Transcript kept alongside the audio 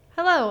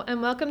Hello,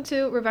 and welcome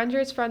to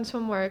Revengers Friends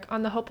from Work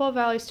on the Hopewell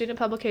Valley Student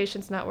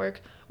Publications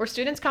Network, where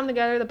students come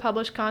together to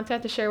publish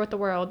content to share with the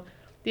world.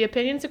 The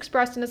opinions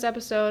expressed in this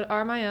episode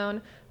are my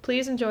own.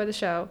 Please enjoy the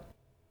show.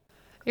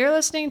 You're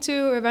listening to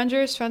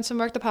Revengers Friends from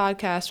Work, the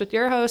podcast, with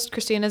your host,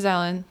 Christina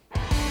Zelin.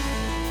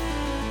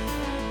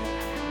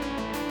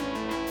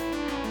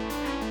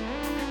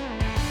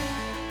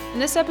 In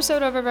this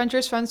episode of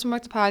Revengers Friends from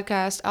Work, the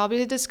podcast, I'll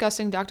be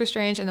discussing Doctor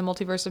Strange and the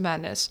Multiverse of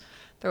Madness.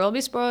 There will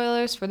be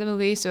spoilers for the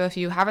movie, so if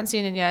you haven't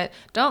seen it yet,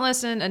 don't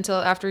listen until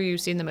after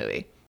you've seen the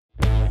movie.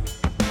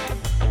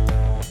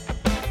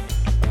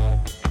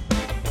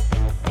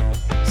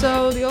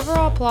 So the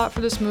overall plot for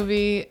this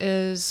movie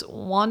is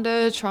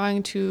Wanda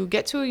trying to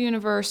get to a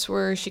universe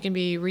where she can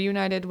be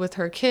reunited with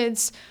her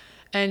kids,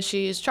 and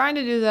she's trying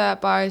to do that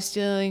by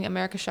stealing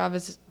America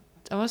Chavez.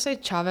 I want to say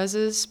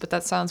Chavez's, but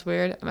that sounds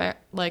weird.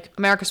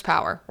 America's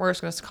power. We're just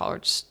going to call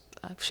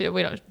her.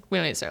 We don't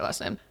need to say her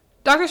last name.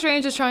 Doctor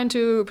Strange is trying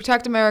to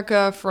protect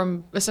America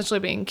from essentially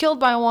being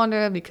killed by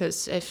Wanda,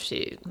 because if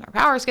her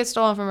powers get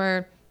stolen from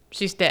her,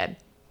 she's dead.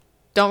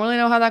 Don't really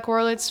know how that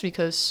correlates,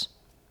 because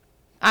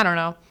I don't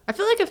know. I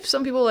feel like if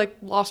some people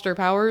lost their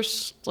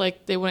powers,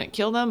 they wouldn't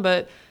kill them,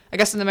 but I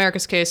guess in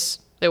America's case,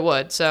 they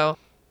would, so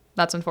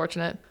that's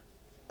unfortunate.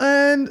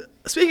 And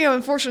speaking of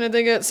unfortunate,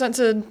 they get sent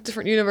to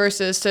different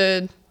universes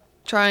to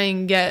try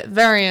and get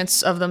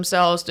variants of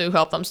themselves to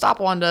help them stop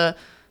Wanda,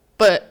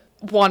 but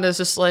Wanda's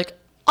just like,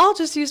 I'll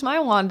just use my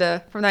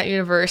Wanda from that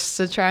universe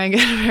to try and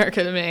get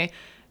America to me.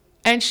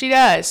 And she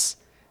does,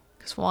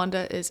 because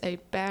Wanda is a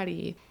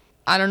baddie.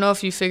 I don't know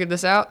if you figured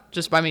this out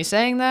just by me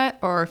saying that,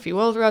 or if you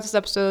will throughout this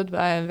episode, but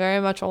I am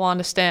very much a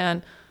Wanda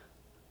stan.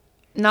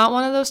 Not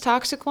one of those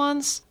toxic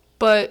ones,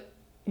 but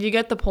you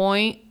get the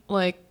point.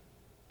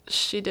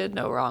 She did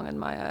no wrong in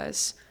my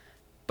eyes.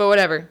 But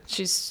whatever,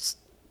 she's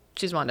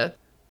Wanda.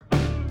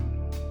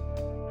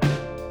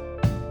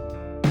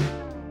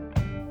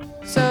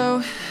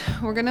 So,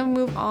 we're gonna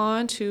move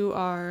on to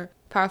our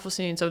powerful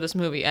scenes of this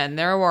movie, and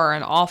there were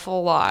an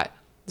awful lot.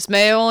 This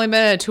may have only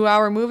been a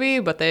 2-hour movie,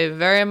 but they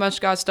very much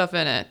got stuff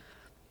in it.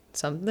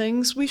 Some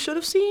things we should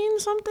have seen,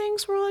 some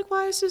things were like,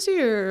 why is this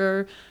here?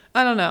 Or,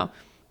 I don't know.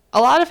 A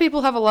lot of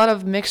people have a lot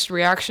of mixed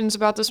reactions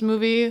about this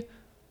movie.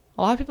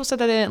 A lot of people said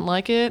that they didn't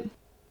like it.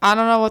 I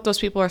don't know what those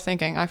people are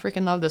thinking. I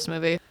freaking love this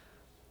movie.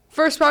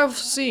 First powerful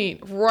scene,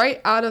 right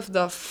out of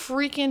the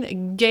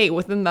freaking gate,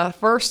 within the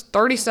first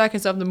 30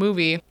 seconds of the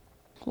movie,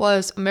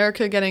 was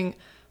America getting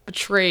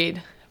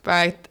betrayed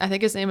by, I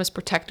think his name is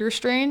Protector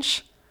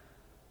Strange.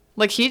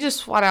 He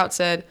just flat out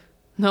said,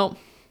 nope,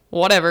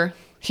 whatever.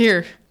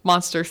 Here,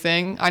 monster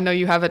thing. I know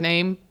you have a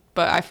name,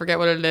 but I forget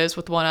what it is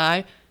with one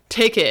eye.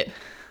 Take it.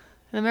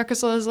 And America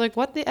was like,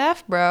 what the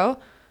F, bro?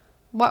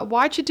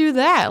 Why'd you do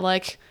that?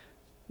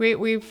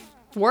 We've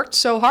worked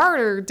so hard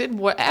or did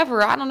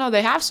whatever. I don't know.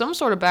 They have some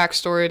sort of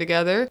backstory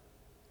together.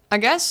 I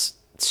guess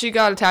she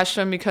got attached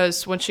to him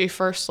because when she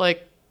first,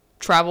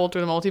 traveled through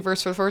the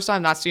multiverse for the first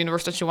time, that's the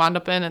universe that she wound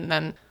up in, and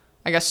then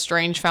I guess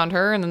Strange found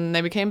her, and then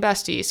they became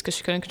besties because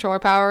she couldn't control her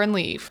power and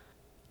leave.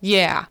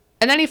 Yeah.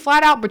 And then he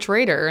flat out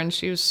betrayed her, and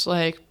she was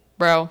like,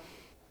 bro,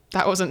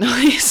 that wasn't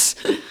nice.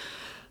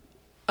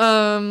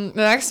 The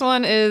next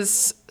one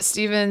is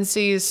Steven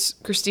sees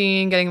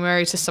Christine getting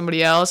married to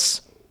somebody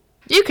else.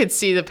 You could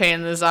see the pain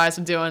in his eyes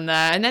of doing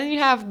that. And then you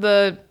have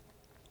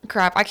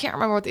I can't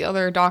remember what the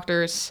other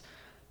doctor's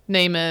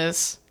name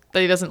is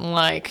that he doesn't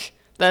like.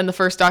 Then the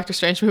first Doctor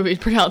Strange movie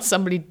pronounced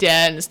somebody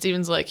dead, and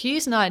Steven's like,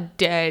 he's not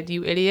dead,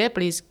 you idiot,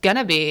 but he's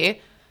gonna be,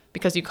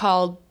 because you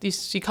called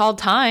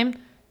time.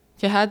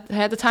 You had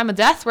the time of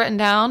death written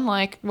down.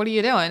 What are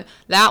you doing?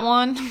 That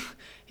one,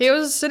 he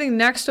was sitting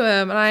next to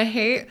him, and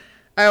I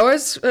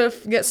always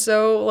get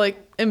so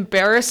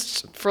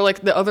embarrassed for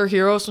the other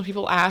heroes when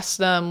people ask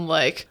them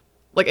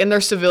in their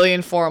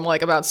civilian form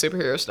about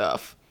superhero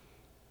stuff.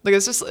 It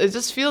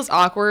just feels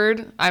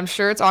awkward. I'm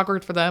sure it's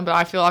awkward for them, but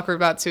I feel awkward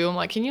about it too. I'm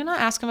like, can you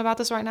not ask him about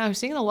this right now? He's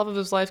seeing the love of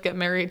his life get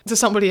married to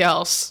somebody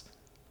else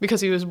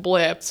because he was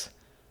blipped.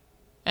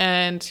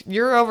 And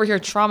you're over here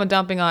trauma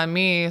dumping on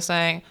me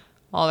saying,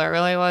 well, there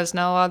really was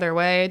no other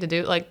way to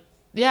do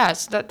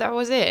yes, that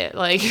was it.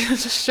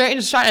 Just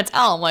trying to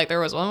tell him there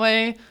was one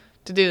way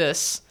to do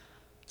this.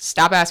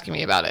 Stop asking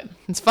me about it.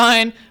 It's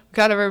fine. We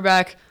got her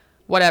back.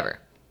 Whatever.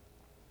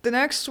 The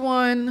next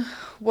one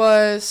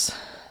was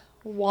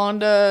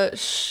Wanda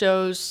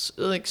shows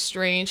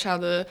Strange how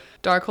the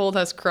Darkhold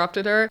has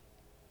corrupted her.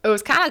 It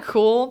was kind of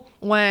cool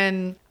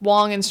when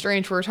Wong and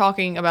Strange were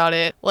talking about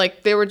it.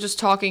 They were just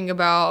talking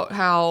about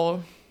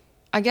how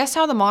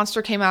the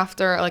monster came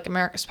after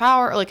America's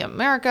power,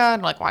 America,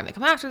 and why did they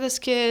come after this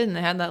kid? And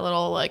they had that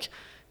little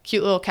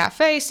cute little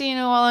cafe scene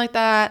and all like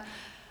that.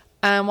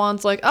 And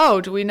Wong's like,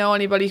 oh, do we know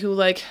anybody who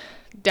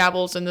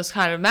dabbles in this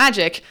kind of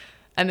magic?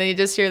 And then you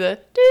just hear the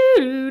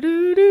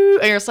doo-doo-doo-doo,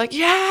 and you're just like,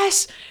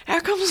 yes,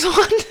 here comes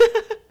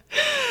Wanda.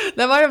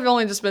 That might have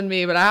only just been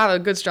me, but I had a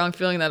good strong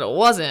feeling that it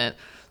wasn't.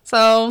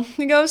 So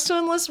he goes to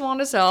enlist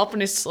Wanda's help,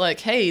 and he's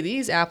like, hey,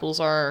 these apples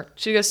are...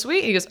 She goes,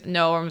 sweet? He goes,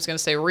 no, I'm just going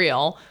to say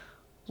real.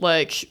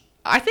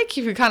 I think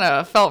you kind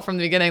of felt from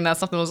the beginning that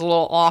something was a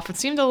little off. It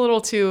seemed a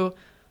little too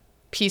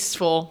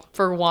peaceful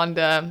for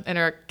Wanda and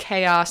her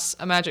chaos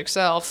magic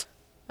self.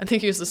 I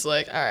think he was just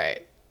like, all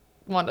right,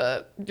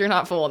 Wanda, you're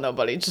not fooling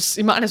nobody. Just,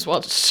 you might as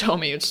well just show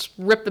me. Just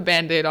rip the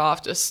Band-Aid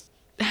off. Just,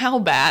 how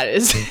bad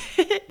is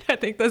it? I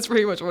think that's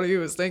pretty much what he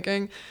was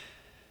thinking.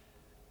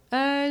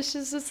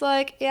 She's just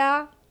like,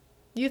 yeah,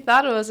 you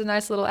thought it was a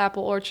nice little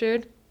apple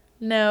orchard.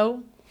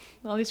 No,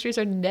 all these trees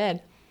are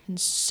dead. And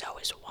so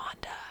is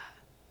Wanda.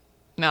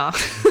 No.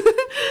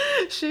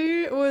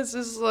 She was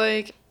just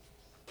like,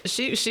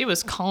 she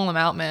was calling him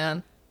out,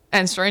 man.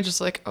 And Strange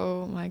is like,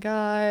 oh my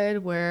God,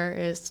 where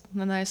is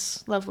the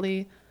nice,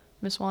 lovely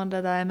Miss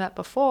Wanda that I met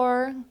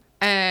before?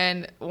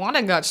 And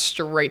Wanda got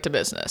straight to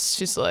business.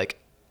 She's like,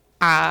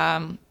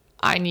 I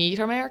need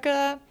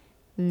America.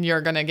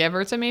 You're going to give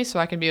her to me so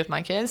I can be with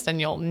my kids. Then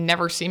you'll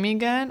never see me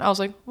again. I was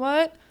like,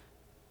 what?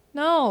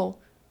 No,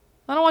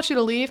 I don't want you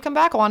to leave. Come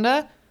back,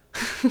 Wanda.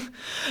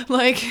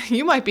 Like,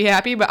 you might be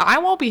happy, but I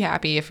won't be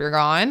happy if you're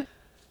gone.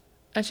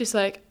 And she's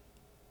like,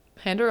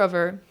 hand her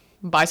over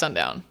by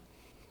sundown.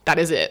 That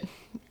is it.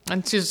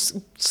 And she just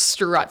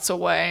struts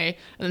away.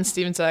 And then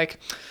Steven's like,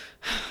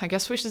 I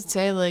guess we should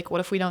say, like, what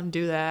if we don't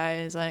do that?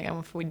 And he's like, and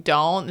if we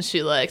don't? And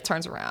she, like,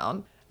 turns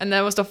around. And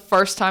that was the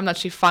first time that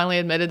she finally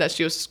admitted that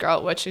she was a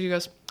Scarlet Witch. And she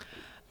goes,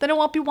 then it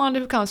won't be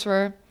Wanda who comes for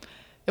her.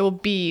 It will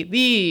be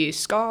the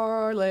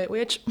Scarlet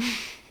Witch.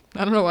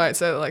 I don't know why I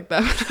said it like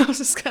that, but that was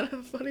just kind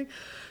of funny.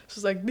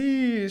 She's like,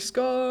 the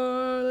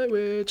Scarlet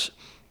Witch.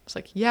 It's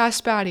like, yes,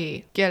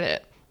 Patty, get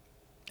it.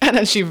 And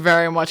then she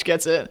very much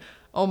gets it.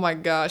 Oh my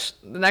gosh.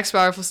 The next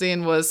powerful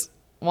scene was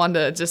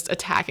Wanda just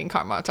attacking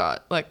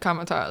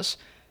Kamar-Taj.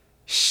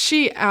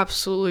 She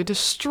absolutely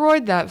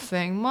destroyed that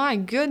thing. My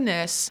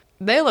goodness.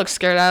 They look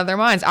scared out of their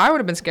minds. I would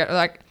have been scared.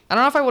 Like, I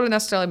don't know if I would have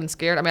necessarily been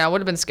scared. I mean, I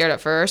would have been scared at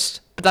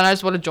first, but then I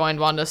just would have joined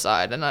Wanda's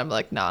side, and I'm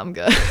like, nah, I'm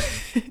good.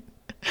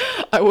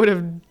 I would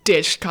have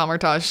ditched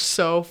Kamar-Taj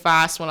so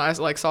fast when I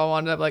like saw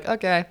Wanda. I'm like,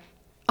 okay,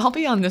 I'll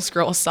be on this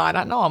girl's side.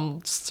 I know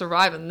I'm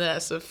surviving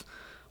this if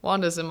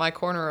Wanda's in my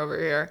corner over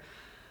here.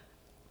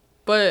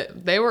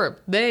 But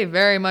they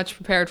very much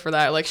prepared for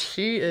that. Like,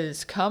 she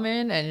is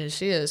coming, and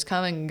she is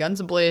coming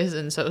guns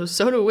ablazing.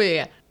 So do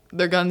we.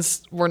 Their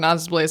guns were not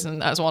as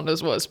blazing as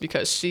Wanda's was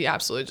because she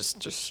absolutely just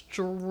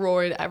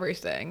destroyed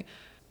everything.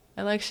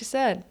 And like she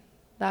said,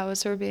 that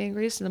was her being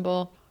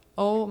reasonable.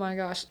 Oh my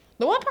gosh.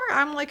 The one part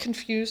I'm like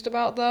confused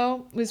about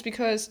though is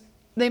because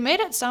they made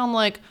it sound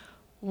like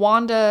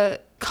Wanda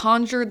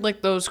conjured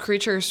like those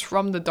creatures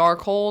from the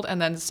Darkhold and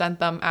then sent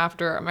them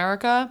after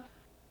America.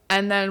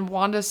 And then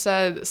Wanda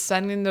said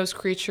sending those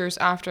creatures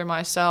after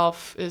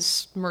myself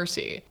is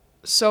mercy.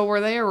 So were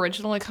they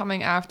originally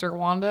coming after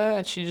Wanda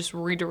and she just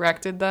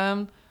redirected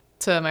them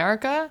to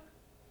America?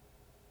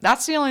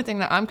 That's the only thing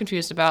that I'm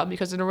confused about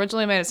because it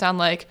originally made it sound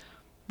like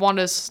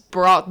Wanda's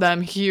brought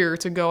them here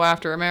to go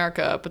after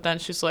America, but then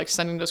she's like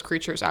sending those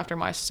creatures after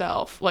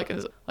myself, like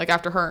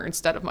after her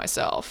instead of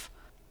myself.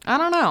 I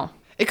don't know.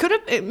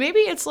 Maybe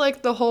it's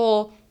like the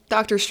whole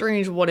Doctor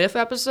Strange What If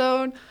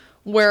episode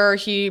where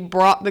he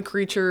brought the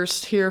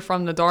creatures here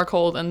from the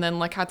Darkhold and then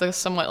like had to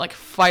somewhat like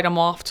fight them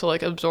off to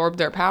like absorb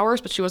their powers,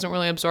 but she wasn't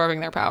really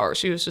absorbing their powers.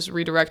 She was just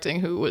redirecting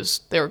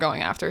they were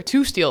going after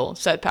to steal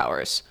said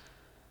powers.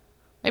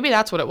 Maybe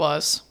that's what it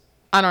was.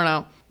 I don't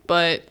know.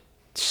 But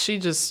she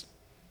just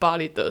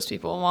bodied those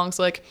people. Wong's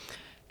like,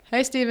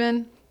 hey,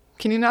 Steven,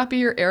 can you not be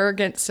your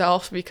arrogant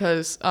self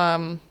because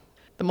the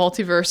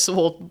multiverse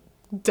will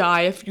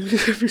die if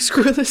you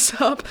screw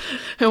this up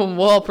and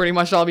we'll pretty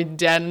much all be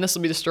dead and this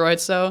will be destroyed.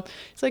 So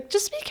he's like,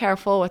 just be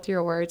careful with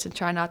your words and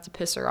try not to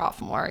piss her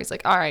off more. He's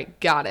like, all right,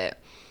 got it.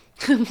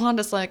 And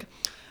Wanda's like,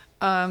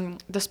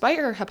 despite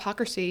your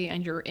hypocrisy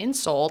and your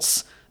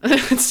insults,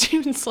 and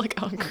Steven's like,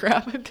 oh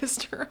crap, I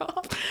pissed her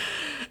off.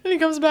 And he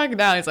comes back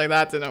down. He's like,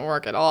 that didn't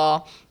work at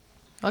all.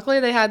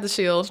 Luckily they had the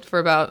shield for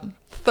about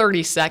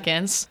 30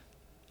 seconds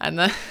and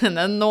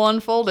then the one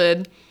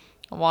folded.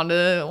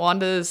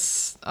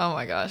 Wanda's, oh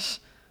my gosh,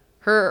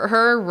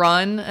 her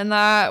run and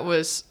that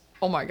was,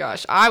 oh my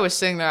gosh, I was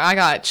sitting there, I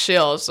got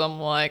chills. I'm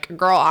like,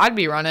 girl, I'd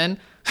be running.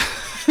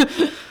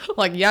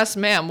 Like, yes,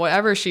 ma'am,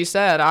 whatever she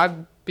said,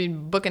 I'd be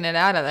booking it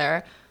out of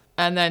there.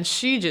 And then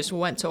she just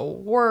went to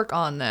work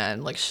on that.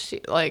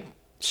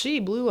 She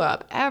blew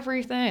up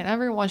everything,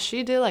 everyone.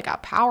 She did like a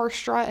power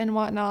strut and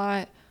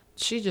whatnot.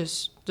 She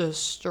just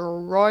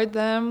destroyed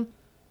them.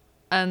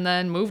 And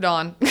then moved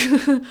on.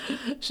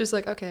 She's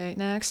like, okay,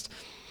 next.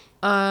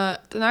 The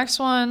next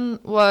one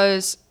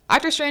was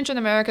after Strange in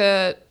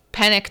America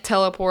panic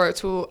teleport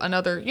to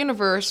another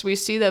universe. We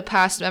see the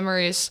past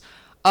memories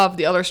of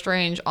the other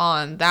Strange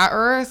on that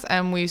Earth,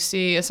 and we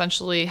see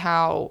essentially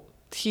how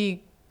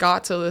he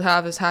got to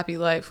have his happy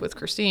life with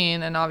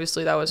Christine, and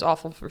obviously that was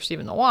awful for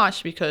Steven to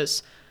watch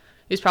because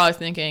he's probably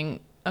thinking,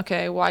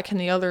 okay, why can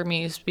the other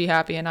me's be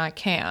happy and I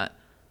can't?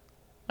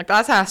 Like,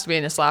 that has to be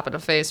a slap in the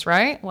face,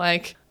 right?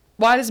 Like,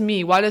 why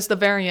does the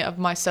variant of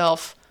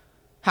myself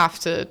have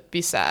to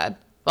be sad?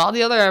 All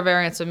the other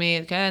variants of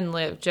me can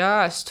live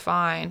just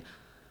fine.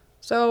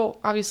 So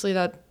obviously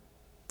that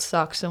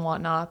sucks and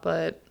whatnot,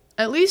 but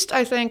at least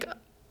I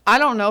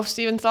don't know if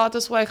Steven thought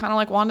this way, kind of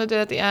like Wanda did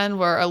at the end,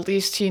 where at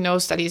least he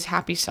knows that he's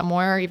happy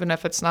somewhere, even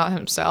if it's not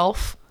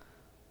himself.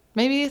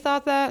 Maybe he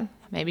thought that.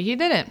 Maybe he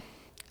didn't.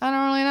 I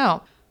don't really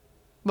know.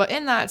 But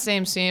in that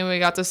same scene, we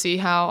got to see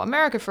how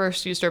America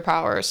first used her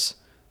powers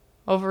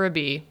over a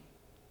bee.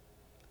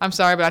 I'm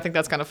sorry, but I think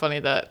that's kind of funny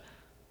that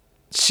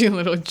she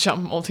literally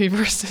jumped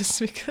multiverses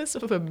because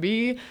of a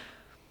bee.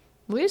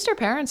 At least her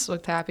parents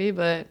looked happy,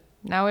 but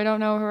now we don't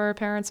know who her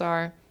parents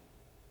are.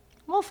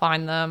 We'll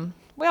find them.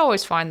 We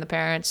always find the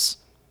parents.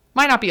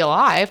 Might not be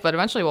alive, but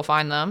eventually we'll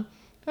find them.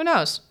 Who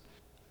knows?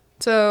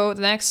 So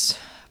the next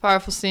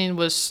powerful scene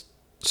was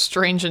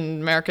Strange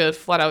and America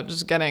flat out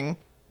just getting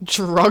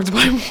drugged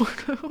by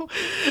Mordo.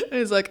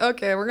 He's like,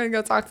 okay, we're going to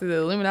go talk to the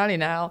Illuminati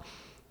now.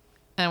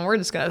 And we're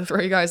just going to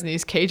throw you guys in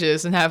these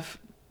cages and have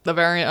the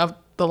variant of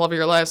the love of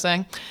your life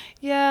saying,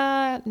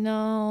 yeah,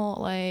 no,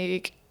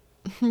 like,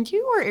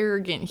 you were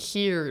arrogant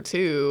here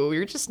too.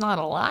 You're just not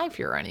alive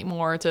here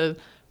anymore to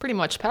pretty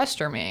much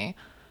pester me.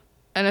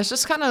 And it's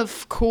just kind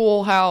of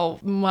cool how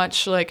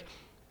much, like,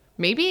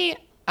 maybe,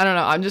 I don't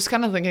know, I'm just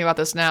kind of thinking about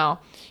this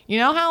now. You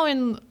know how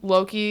in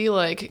Loki,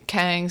 like,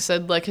 Kang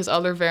said, like, his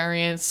other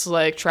variants,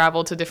 like,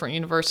 traveled to different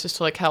universes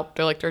to, like, help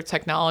their, like, their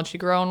technology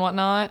grow and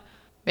whatnot?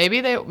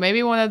 Maybe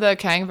one of the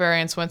Kang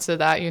variants went to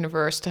that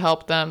universe to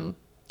help them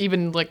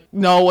even, like,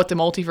 know what the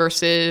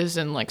multiverse is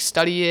and, like,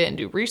 study it and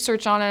do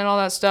research on it and all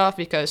that stuff,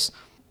 because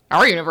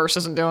our universe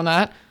isn't doing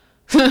that.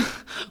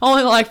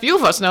 Only, like, few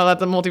of us know that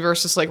the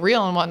multiverse is, like,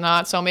 real and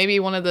whatnot, so maybe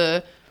one of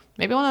the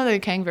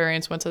Kang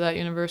variants went to that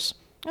universe.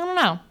 I don't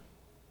know.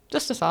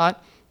 Just a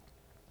thought.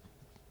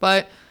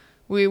 But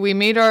we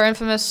meet our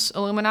infamous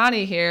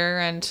Illuminati here,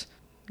 and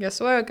guess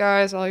what,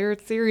 guys? All your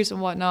theories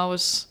and whatnot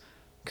was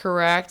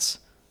correct.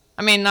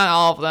 I mean, not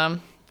all of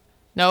them.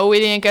 No, we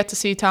didn't get to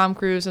see Tom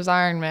Cruise as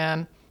Iron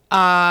Man.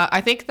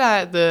 I think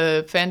that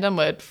the fandom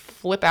would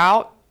flip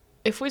out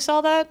if we saw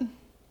that.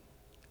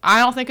 I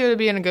don't think it would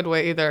be in a good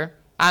way either.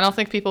 I don't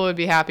think people would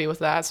be happy with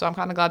that, so I'm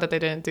kind of glad that they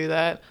didn't do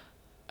that.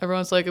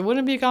 Everyone's like, it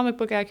wouldn't be comic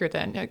book accurate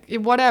then. Like,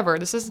 whatever.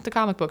 This isn't the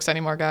comic books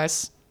anymore,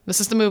 guys.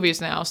 This is the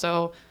movies now.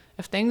 So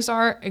if things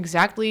aren't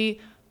exactly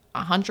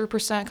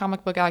 100%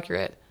 comic book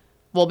accurate,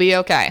 we'll be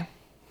okay.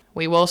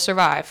 We will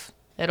survive.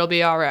 It'll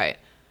be all right.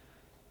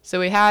 So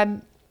we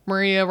had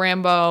Maria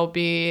Rambeau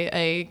be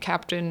a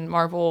Captain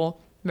Marvel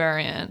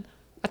variant.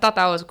 I thought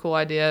that was a cool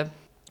idea.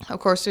 Of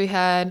course, we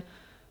had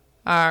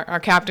our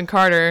Captain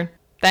Carter.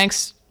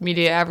 Thanks,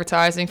 media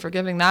advertising, for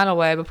giving that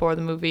away before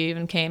the movie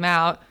even came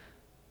out.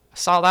 I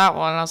saw that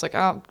one, and I was like,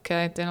 oh,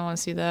 okay, didn't want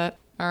to see that.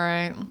 All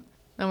right.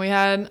 And we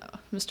had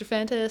Mr.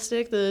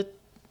 Fantastic, the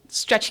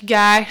stretchy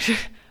guy.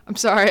 I'm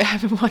sorry, I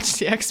haven't watched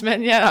the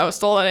X-Men yet. I was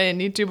told I didn't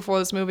need to before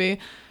this movie.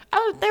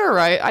 They were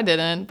right, I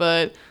didn't,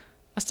 but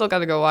I still got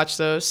to go watch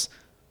those.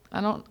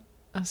 I don't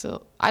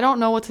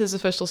know what his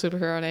official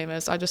superhero name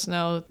is. I just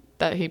know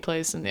that he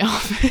plays in The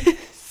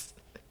Office.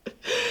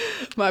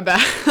 My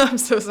bad. I'm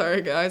so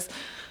sorry, guys.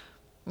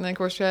 And then, of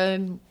course, you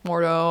had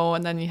Mordo,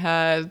 and then you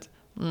had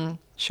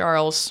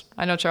Charles.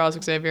 I know Charles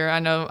Xavier. I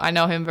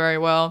know him very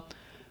well.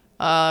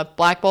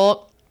 Black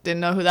Bolt.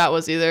 Didn't know who that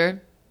was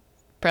either.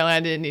 Apparently, I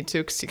didn't need to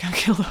because he got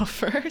killed off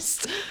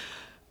first. Is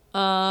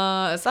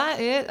that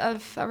it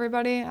of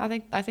everybody?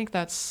 I think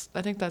that's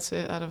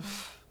it out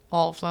of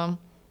all of them.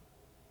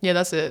 Yeah,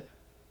 that's it.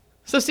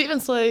 So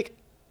Steven's like,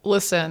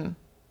 listen,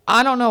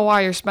 I don't know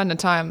why you're spending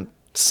time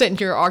sitting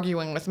here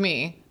arguing with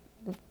me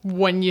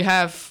when you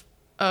have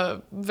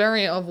a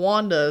variant of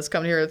Wanda that's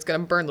coming here that's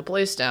gonna burn the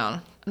place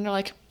down. And they're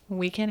like,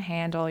 we can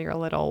handle your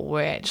little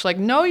witch. Like,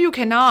 no, you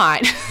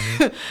cannot.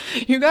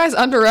 You guys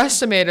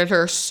underestimated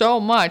her so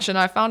much. And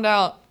I found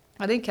out,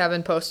 I think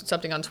Kevin posted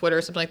something on Twitter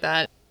or something like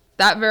that.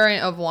 That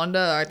variant of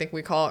Wanda, I think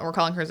we're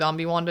calling her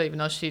Zombie Wanda, even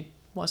though she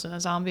wasn't a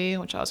zombie,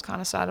 which I was kind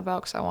of sad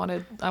about because I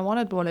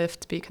wanted What If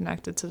to be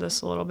connected to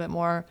this a little bit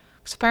more.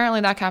 Because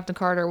apparently that Captain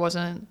Carter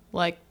wasn't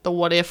like the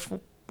What If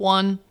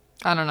one.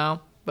 I don't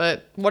know.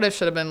 But What If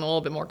should have been a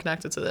little bit more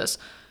connected to this.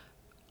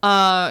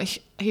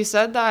 He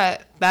said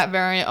that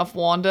variant of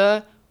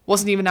Wanda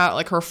wasn't even at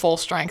like her full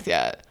strength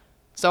yet.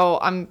 So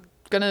I'm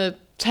gonna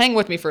hang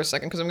with me for a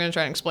second because I'm gonna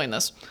try and explain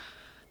this.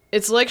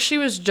 It's like she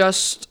was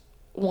just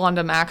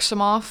Wanda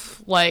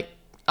Maximoff. Like,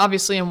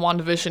 obviously in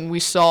WandaVision we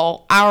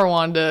saw our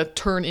Wanda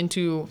turn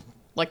into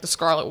like the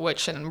Scarlet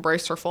Witch and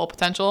embrace her full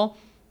potential.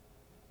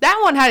 That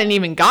one hadn't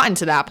even gotten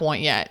to that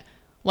point yet.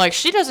 Like,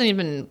 she doesn't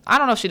even, I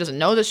don't know if she doesn't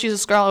know that she's a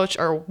Scarlet Witch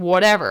or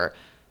whatever,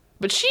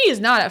 but she is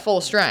not at full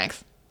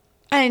strength.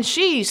 And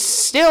she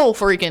still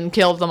freaking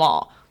killed them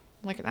all.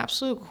 Like an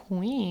absolute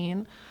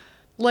queen.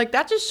 Like,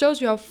 that just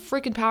shows you how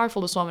freaking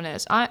powerful this woman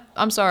is.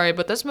 I'm sorry,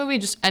 but this movie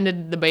just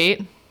ended the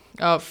debate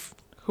of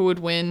who would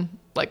win,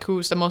 like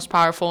who's the most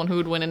powerful and who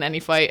would win in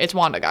any fight. It's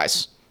Wanda,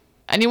 guys.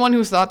 Anyone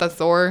who thought that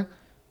Thor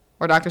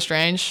or Doctor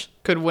Strange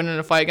could win in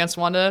a fight against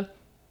Wanda,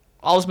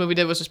 all this movie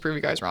did was just prove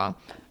you guys wrong.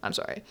 I'm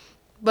sorry.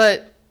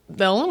 But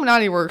the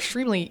Illuminati were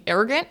extremely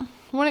arrogant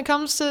when it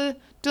comes to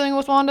dealing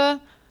with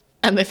Wanda.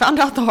 And they found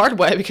out the hard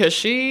way because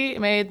she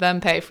made them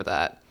pay for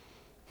that.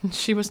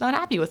 She was not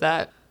happy with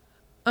that.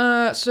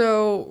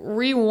 So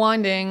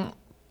rewinding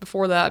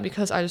before that,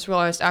 because I just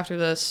realized after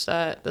this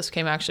that this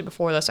came actually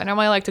before this. I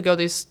normally like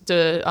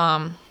to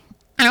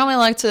I normally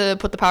like to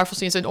put the powerful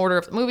scenes in order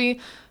of the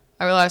movie.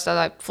 I realized that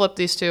I flipped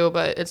these two,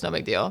 but it's no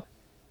big deal.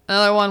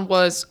 Another one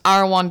was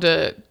our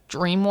Wanda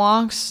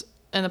dreamwalks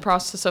in the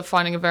process of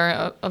finding a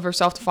variant of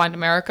herself to find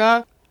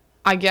America.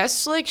 I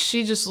guess, like,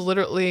 she just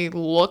literally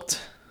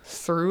looked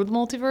through the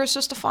multiverse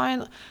just to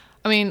find...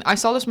 I mean, I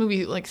saw this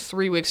movie, like,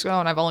 3 weeks ago,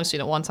 and I've only seen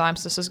it one time,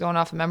 so this is going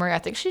off of memory. I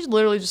think she's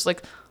literally just,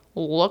 like,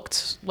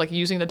 looked, like,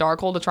 using the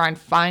Darkhold to try and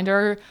find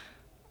her,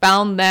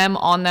 found them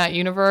on that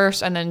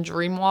universe, and then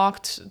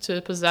dreamwalked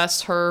to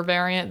possess her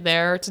variant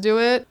there to do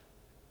it.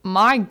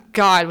 My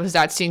God, was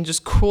that scene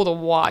just cool to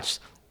watch.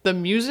 The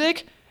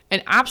music,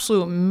 an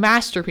absolute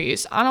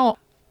masterpiece.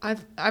 I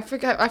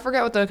forget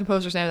what the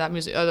composer's name of that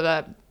music,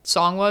 that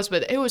song was,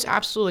 but it was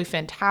absolutely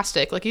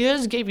fantastic. Like, it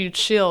just gave you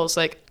chills,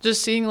 like,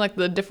 just seeing, like,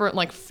 the different,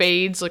 like,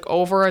 fades, like,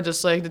 over,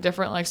 just, like, the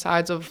different, like,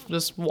 sides of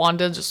just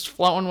Wanda just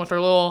floating with her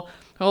little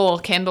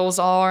candles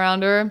all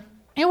around her.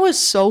 It was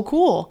so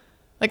cool.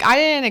 Like, I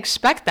didn't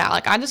expect that.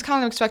 Like, I just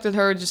kind of expected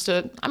her just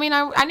to... I mean,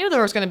 I knew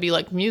there was going to be,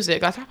 like,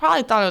 music. I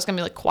probably thought it was going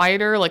to be, like,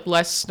 quieter, like,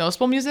 less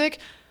noticeable music.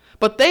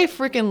 But they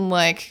freaking,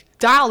 like,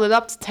 dialed it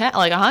up to 10,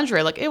 like,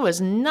 100. Like, it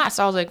was nuts.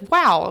 I was like,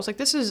 wow. I was like,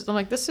 this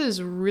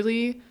is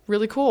really,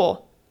 really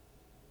cool.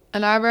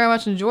 And I very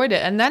much enjoyed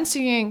it. And then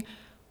seeing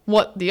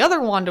what the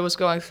other Wanda was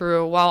going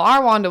through while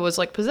our Wanda was,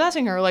 like,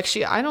 possessing her. Like,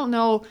 I don't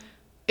know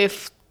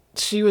if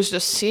she was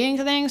just seeing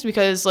things,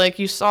 because, like,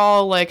 you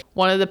saw, like,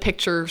 one of the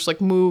pictures, like,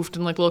 moved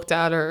and, like, looked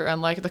at her,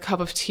 and, like, the cup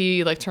of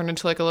tea, like, turned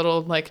into, like, a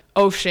little, like,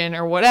 ocean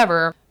or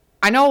whatever.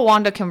 I know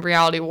Wanda can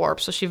reality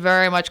warp, so she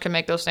very much can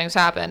make those things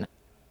happen.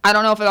 I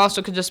don't know if it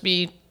also could just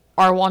be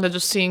our Wanda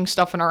just seeing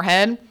stuff in her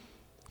head.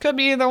 Could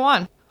be either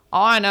one.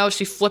 All I know,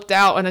 she flipped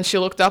out, and then she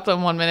looked up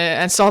in 1 minute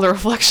and saw the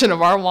reflection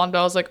of our Wanda.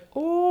 I was like,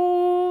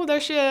 oh, there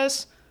she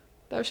is.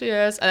 There she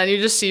is. And then you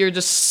just see her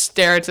just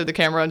stare into the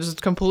camera and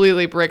just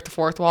completely break the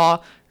fourth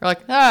wall. You're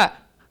like,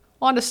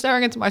 Wanda's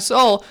staring into my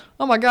soul.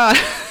 Oh my God.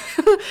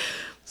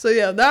 So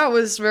yeah, that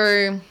was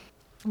very,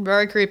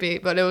 very creepy,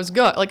 but it was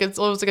good. Like, it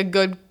was like a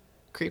good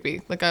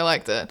creepy. Like, I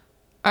liked it.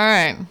 All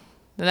right.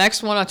 The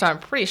next one, which I'm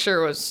pretty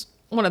sure was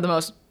one of the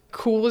most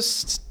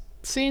coolest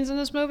scenes in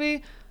this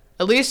movie,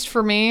 at least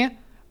for me.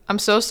 I'm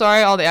so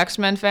sorry, all the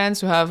X-Men fans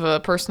who have a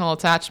personal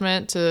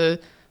attachment to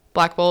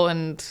Black Bolt,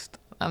 and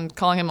I'm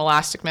calling him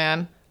Elastic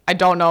Man. I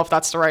don't know if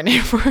that's the right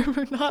name for him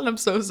or not. I'm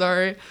so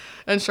sorry.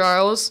 And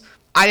Charles,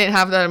 I didn't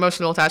have that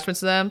emotional attachment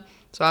to them,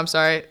 so I'm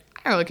sorry. I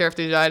don't really care if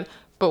they died,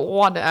 but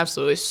Wanda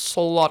absolutely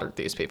slaughtered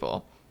these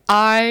people.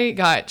 I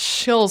got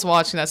chills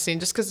watching that scene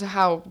just because of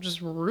how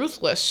just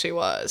ruthless she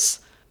was.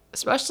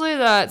 Especially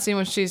that scene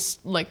when she's,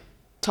 like,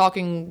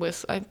 talking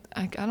with, I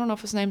don't know if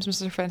his name's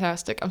Mr.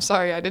 Fantastic. I'm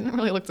sorry, I didn't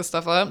really look this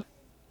stuff up.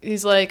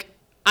 He's like,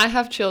 I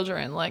have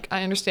children. Like,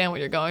 I understand what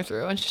you're going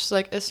through. And she's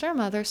like, is their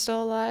mother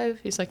still alive?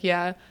 He's like,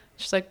 yeah.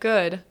 She's like,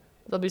 good.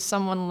 There'll be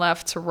someone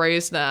left to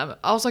raise them.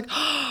 I was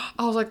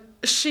like,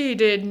 she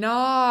did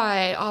not.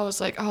 I was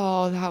like,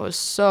 oh, that was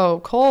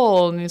so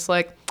cold. And he's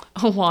like,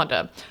 oh,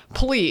 Wanda,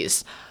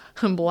 please.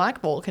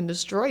 Black Bolt can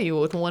destroy you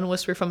with one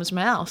whisper from his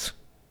mouth.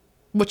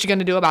 What you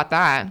gonna do about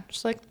that?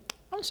 She's like,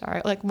 I'm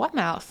sorry, like, what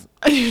mouth?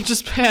 And you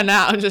just pan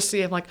out and just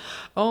see him like,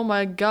 oh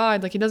my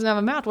God, like, he doesn't have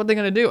a mouth. What are they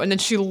gonna do? And then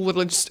she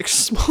literally just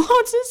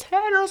explodes his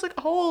head. And I was like,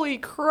 holy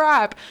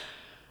crap.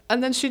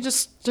 And then she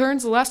just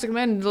turns Elastic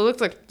Man and it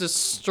looks like just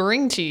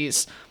string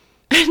tease.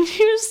 And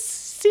you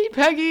see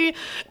Peggy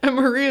and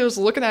Maria just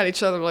looking at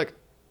each other like,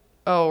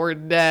 oh, we're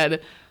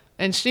dead.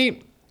 And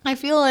I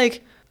feel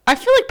like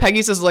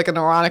Peggy's is like an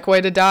ironic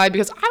way to die,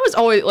 because I was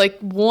always like,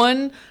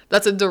 one,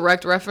 that's a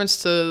direct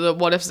reference to the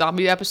What If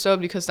Zombie episode,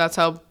 because that's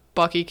how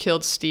Bucky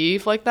killed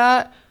Steve like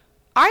that.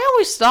 I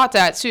always thought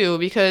that too,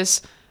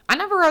 because I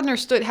never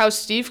understood how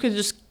Steve could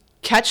just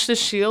catch the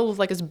shield with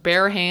like his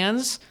bare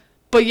hands,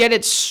 but yet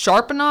it's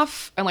sharp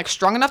enough and like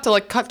strong enough to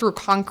like cut through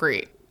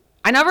concrete.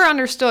 I never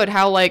understood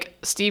how like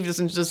Steve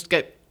doesn't just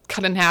get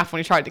cut in half when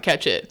he tried to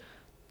catch it.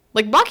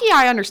 Like, Bucky,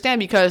 I understand,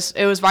 because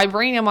it was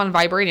vibranium on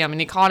vibranium, and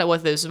he caught it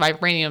with his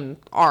vibranium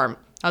arm.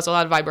 That was a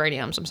lot of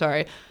vibraniums, I'm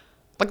sorry.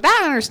 Like, that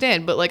I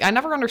understand, but, like, I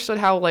never understood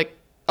how, like,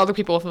 other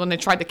people, when they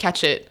tried to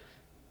catch it,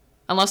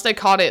 unless they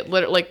caught it,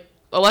 like,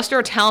 unless they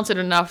were talented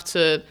enough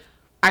to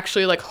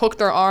actually, like, hook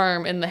their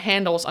arm in the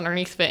handles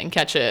underneath it and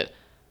catch it.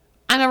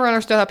 I never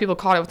understood how people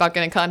caught it without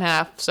getting cut in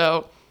half,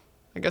 so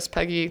I guess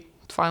Peggy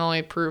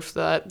finally proved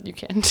that you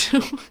can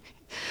too.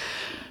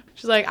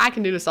 She's like, I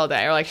can do this all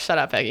day. You're like, shut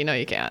up, Peggy. No,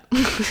 you can't.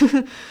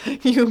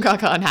 You got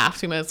cut in half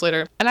 2 minutes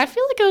later. And I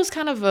feel like it was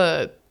kind of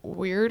a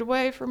weird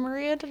way for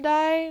Maria to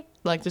die.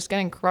 Like, just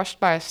getting crushed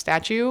by a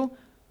statue.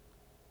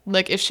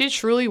 Like, if she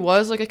truly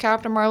was, like, a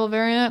Captain Marvel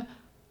variant,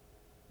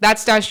 that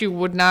statue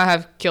would not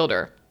have killed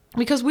her.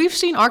 Because we've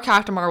seen our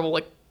Captain Marvel,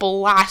 like,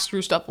 blast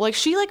through stuff. Like,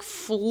 she, like,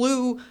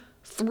 flew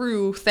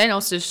through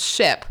Thanos'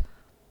 ship.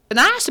 And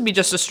that has to be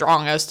just as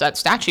strong as that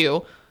statue.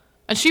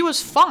 And she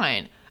was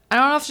fine. I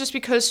don't know if it's just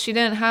because she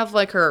didn't have,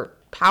 like, her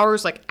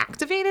powers like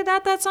activated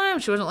at that time.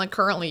 She wasn't like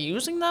currently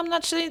using them.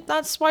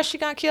 That's why she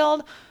got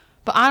killed.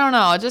 But I don't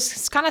know. It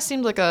just kind of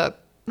seemed like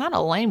not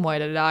a lame way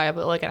to die,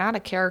 but like an out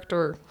of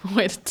character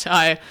way to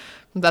die.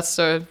 That's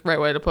the right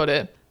way to put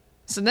it.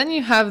 So then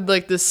you have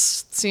like this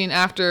scene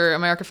after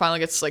America finally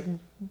gets like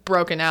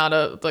broken out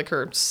of like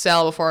her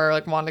cell before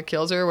like Wanda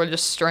kills her, where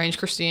just Strange,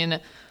 Christine,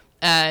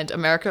 and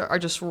America are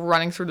just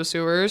running through the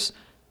sewers.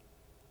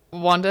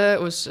 Wanda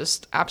was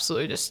just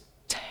absolutely just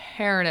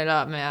tearing it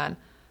up, man.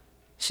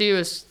 She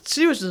was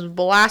just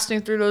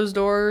blasting through those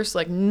doors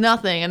like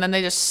nothing, and then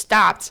they just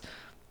stopped.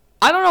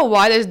 I don't know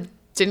why they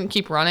didn't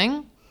keep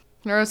running.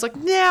 Or it's like,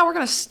 yeah, we're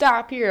gonna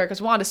stop here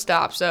because Wanda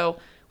stopped, so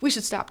we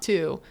should stop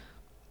too.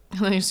 And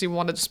then you see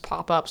Wanda just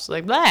pop up. So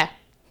like, blah,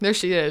 there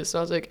she is. So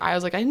I was like,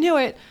 I knew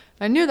it.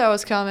 I knew that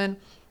was coming.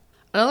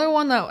 Another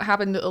one that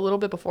happened a little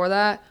bit before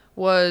that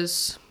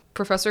was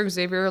Professor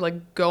Xavier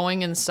like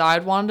going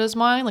inside Wanda's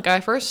mind. Like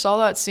I first saw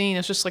that scene,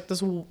 it's just like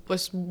this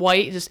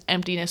white just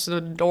emptiness of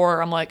the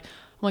door. I'm like,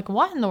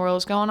 what in the world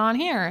is going on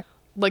here?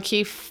 Like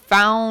he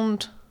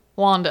found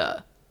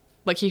Wanda.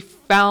 Like he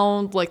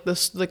found like the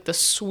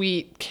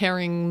sweet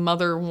caring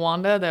mother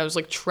Wanda that was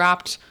like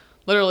trapped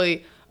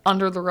literally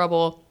under the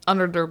rubble,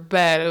 under their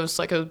bed. It was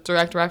like a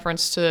direct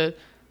reference to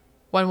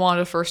when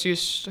Wanda first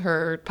used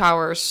her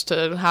powers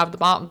to have the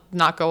bomb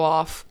not go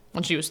off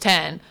when she was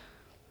 10.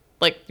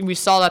 Like we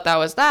saw that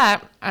was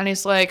that, and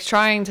he's like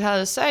trying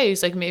to say,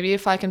 he's like, maybe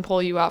if I can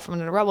pull you out from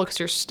the rubble because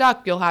you're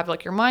stuck, you'll have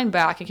like your mind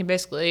back. You can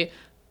basically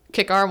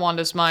kick our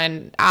Wanda's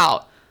mind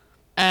out.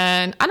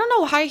 And I don't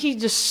know why he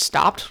just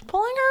stopped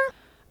pulling her.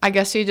 I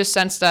guess he just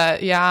sensed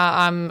that, yeah,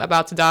 I'm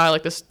about to die.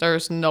 Like this,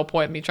 there's no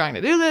point in me trying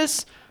to do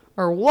this,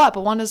 or what.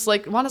 But Wanda's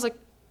like,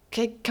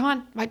 okay, come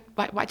on,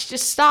 why'd you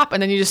just stop?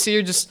 And then you just see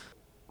her just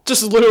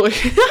literally,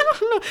 I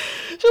don't know,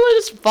 she literally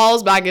just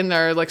falls back in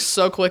there like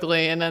so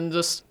quickly, and then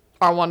just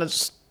our Wanda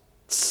just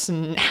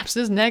snaps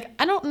his neck.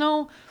 I don't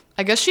know.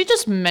 I guess she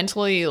just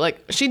mentally,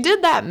 like, she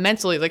did that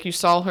mentally, like you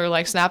saw her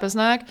like snap his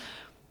neck.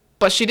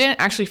 But she didn't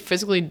actually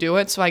physically do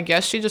it, so I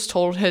guess she just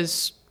told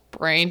his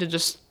brain to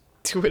just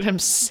do it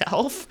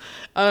himself.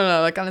 I don't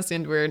know, that kind of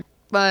seemed weird.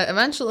 But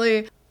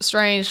eventually,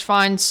 Strange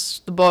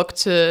finds the book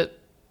to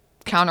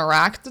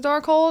counteract the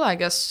Darkhold. I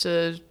guess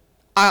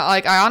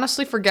I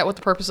honestly forget what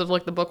the purpose of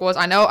like the book was.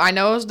 I know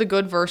it was the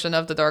good version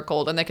of the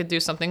Darkhold, and they could do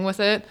something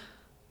with it.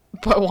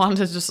 But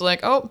Wanda's just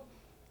like, oh,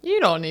 you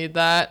don't need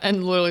that,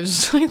 and literally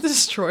just like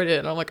destroyed it.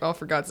 And I'm like, oh,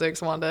 for God's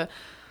sakes, Wanda.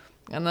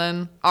 And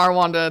then our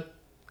Wanda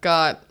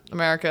got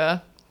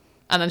America,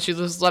 and then she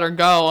just let her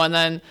go, and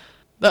then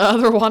the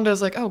other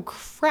Wanda's like, oh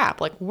crap,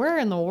 like where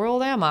in the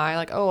world am I?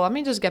 Like, oh, let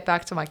me just get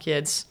back to my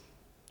kids.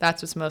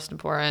 That's what's most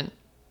important.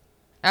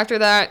 After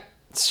that,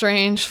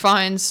 Strange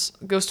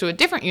goes to a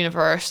different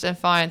universe and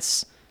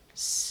finds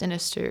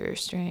Sinister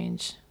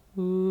Strange.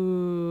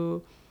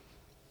 Ooh.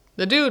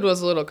 The dude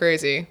was a little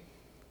crazy.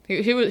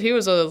 He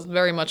was a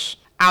very much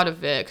out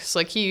of it, 'cause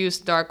like he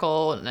used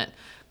Darkhold and it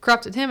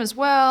corrupted him as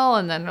well,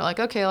 and then they're like,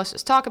 okay, let's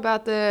just talk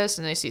about this,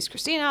 and they sees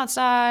Christina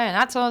outside, and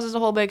that tells us a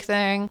whole big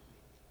thing.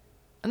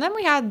 And then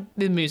we had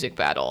the music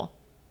battle,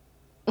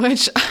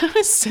 which I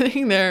was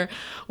sitting there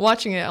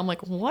watching it. I'm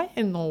like, what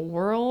in the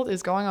world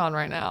is going on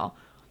right now?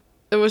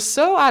 It was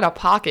so out of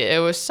pocket. It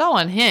was so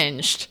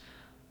unhinged.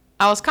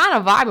 I was kind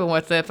of vibing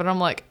with it, but I'm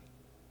like,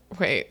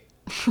 wait,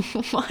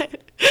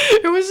 what?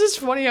 It was just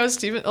funny how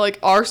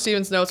our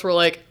Steven's notes were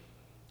like,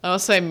 I'll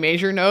say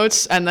major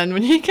notes, and then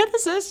when you get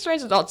this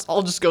strange, it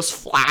all just goes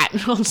flat,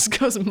 and it all just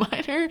goes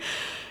minor,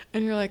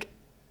 and you're like,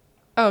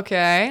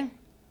 okay,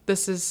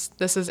 this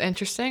is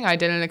interesting. I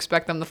didn't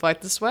expect them to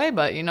fight this way,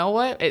 but you know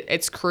what?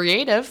 It's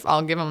creative.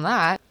 I'll give them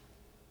that.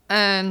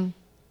 And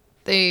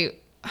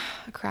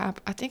crap,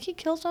 I think he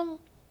kills him.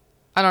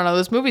 I don't know.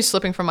 This movie's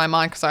slipping from my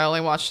mind because I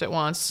only watched it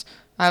once.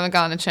 I haven't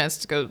gotten a chance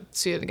to go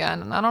see it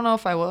again, and I don't know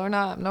if I will or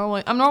not.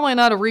 I'm normally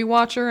not a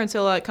rewatcher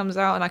until it comes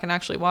out and I can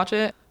actually watch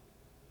it.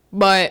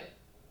 But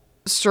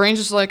Strange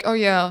is like, oh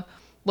yeah,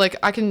 like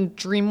I can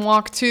dream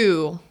walk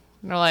too.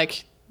 And they're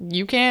like,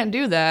 you can't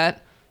do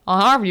that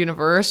on our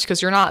universe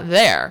because you're not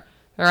there.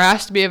 There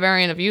has to be a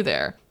variant of you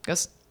there.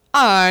 Because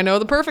I know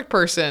the perfect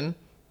person.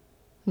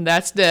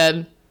 That's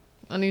dead.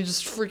 And he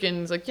just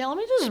freaking is like, yeah, let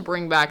me just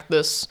bring back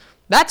this.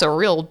 That's a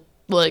real,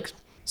 like,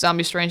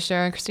 zombie Strange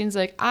there. And Christine's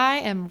like, I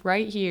am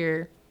right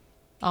here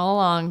all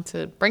along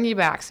to bring you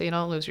back so you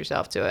don't lose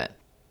yourself to it.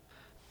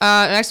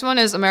 Next one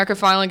is America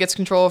finally gets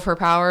control of her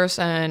powers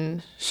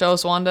and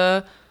shows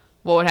Wanda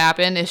what would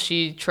happen if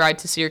she tried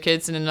to see her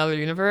kids in another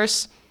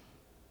universe.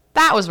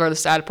 That was where the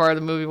sad part of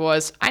the movie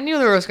was. I knew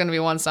there was going to be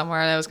one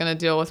somewhere that was going to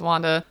deal with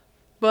Wanda.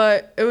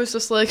 But it was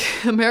just like,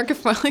 America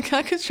finally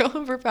got control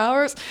of her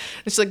powers.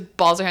 And she like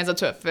balls her hands up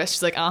to a fist.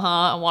 She's like,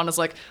 uh-huh. And Wanda's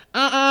like,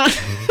 uh-uh.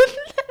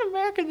 And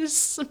America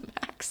just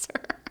smacks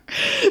her.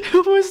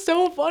 It was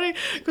so funny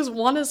because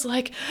Wanda's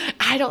like,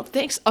 I don't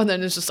think so. And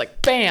then it's just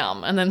like,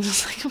 bam. And then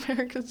just like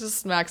America just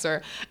smacks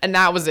her. And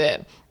that was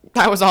it.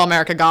 That was all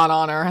America got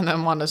on her. And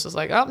then Wanda's just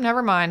like, oh,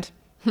 never mind.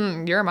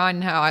 You're mine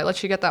now. I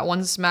let you get that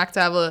one smack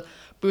to have a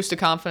boost of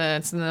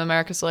confidence. And then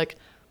America's like,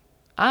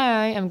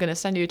 I am going to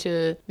send you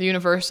to the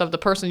universe of the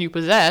person you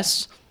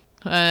possess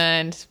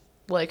and,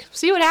 like,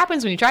 see what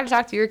happens when you try to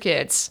talk to your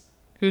kids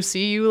who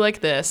see you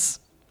like this.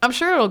 I'm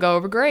sure it'll go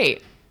over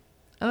great.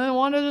 And then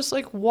Wanda just,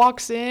 like,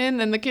 walks in,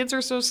 and the kids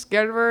are so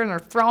scared of her, and they're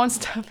throwing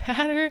stuff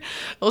at her.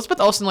 Elizabeth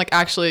Olsen, like,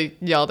 actually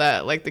yelled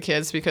at, like, the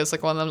kids because,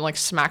 like, one of them, like,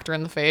 smacked her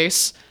in the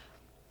face.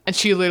 And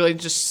she literally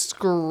just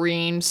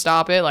screamed,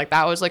 "Stop it." Like,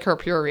 that was, like, her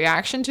pure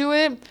reaction to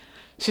it.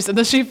 She said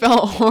that she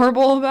felt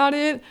horrible about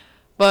it,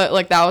 but,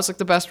 like, that was, like,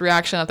 the best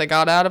reaction that they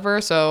got out of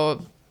her,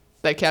 so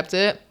they kept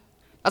it.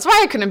 That's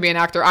why I couldn't be an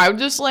actor. I would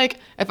just, like,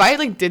 if I,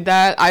 like, did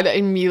that, I'd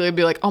immediately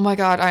be like, "Oh my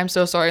God, I'm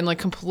so sorry," and, like,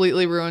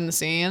 completely ruin the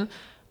scene.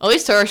 At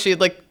least her, she,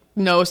 like,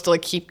 knows to,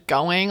 like, keep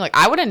going. Like,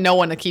 I wouldn't know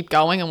when to keep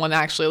going and when to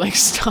actually, like,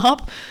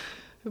 stop.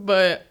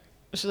 But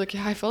she's like,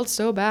 "Yeah, I felt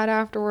so bad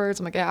afterwards."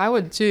 I'm like, "Yeah, I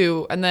would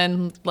too." And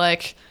then,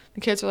 like,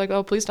 the kids are like,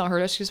 "Oh, please don't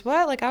hurt us." She's,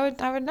 "What? Like, I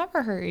would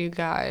never hurt you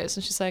guys."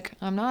 And she's like,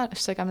 "I'm not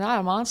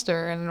a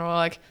monster." And we're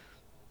like,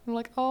 I'm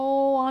like,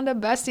 "Oh, Wanda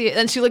bestie."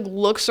 And she, like,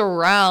 looks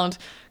around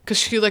because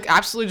she, like,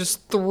 absolutely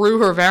just threw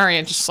her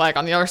variant just, like,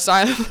 on the other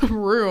side of the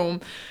room.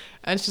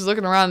 And she's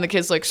looking around, and the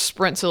kids, like,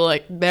 sprint to,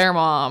 like, their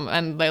mom,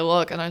 and they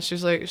look, and then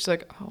she's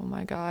like, "Oh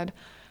my God."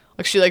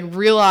 Like, she, like,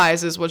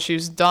 realizes what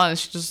she's done, and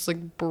she just,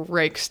 like,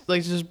 breaks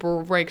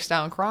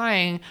down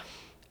crying.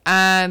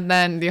 And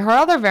then her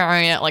other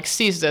variant, like,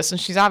 sees this, and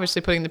she's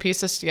obviously putting the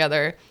pieces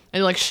together,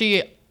 and, like,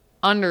 she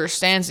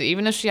understands it,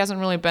 even if she hasn't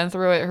really been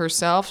through it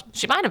herself.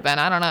 She might have been,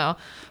 I don't know.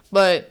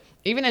 But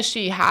even if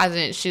she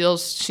hasn't,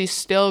 she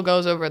still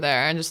goes over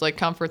there and just, like,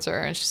 comforts her,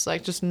 and she's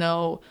like, "Just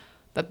know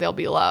that they'll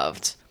be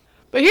loved."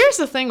 But here's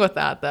the thing with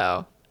that,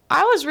 though.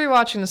 I was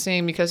rewatching the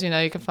scene because, you know,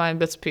 you can find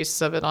bits and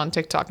pieces of it on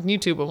TikTok and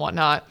YouTube and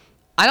whatnot.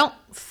 I don't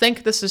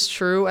think this is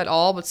true at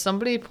all, but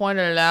somebody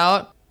pointed it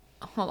out.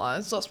 Hold on, I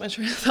just lost my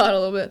train of thought a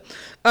little bit.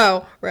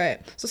 Oh,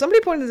 right. So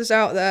somebody pointed this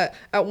out that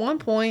at one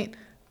point,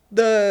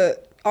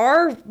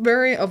 our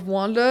variant of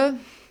Wanda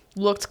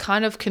looked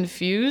kind of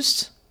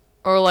confused.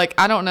 Or, like,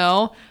 I don't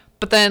know.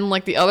 But then,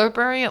 like, the other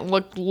variant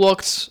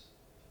looked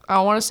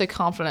I want to say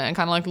confident and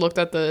kind of, like, looked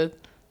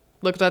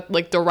at,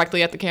 like,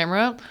 directly at the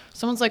camera.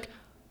 Someone's like,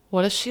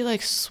 "What if she,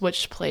 like,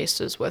 switched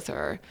places with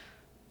her?"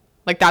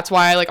 Like, that's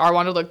why, like, our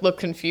Wanda looked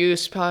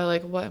confused. Probably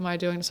like, "What am I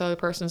doing to this other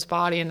person's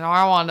body?" And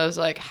our Wanda's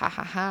like, "Ha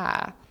ha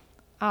ha.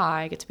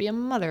 I get to be a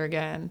mother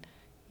again.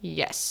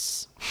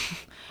 Yes."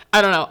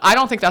 I don't know. I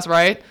don't think that's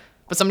right.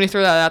 But somebody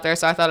threw that out there,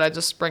 so I thought I'd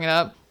just bring it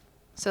up.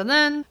 So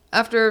then,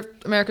 after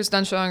America's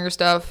done showing her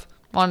stuff,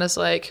 Wanda's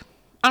like,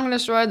 "I'm going to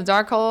destroy the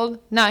Darkhold,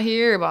 not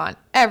here, but on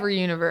every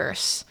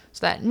universe,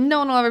 so that no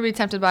one will ever be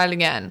tempted by it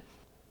again.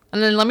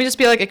 And then let me just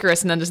be like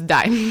Icarus and then just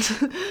die."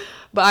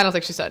 But I don't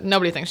think she said.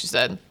 Nobody thinks she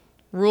said.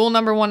 Rule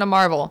number 1 of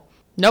Marvel.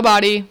 No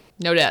body,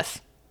 no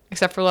death.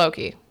 Except for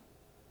Loki.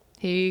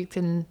 He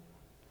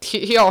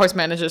always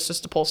manages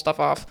just to pull stuff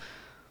off.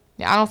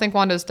 Yeah, I don't think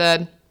Wanda's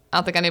dead. I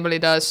don't think anybody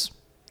does.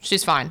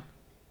 She's fine.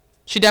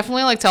 She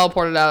definitely, like,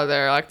 teleported out of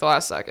there, like, the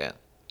last second.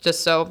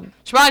 Just so...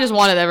 She probably just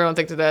wanted everyone to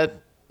think they're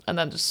dead. And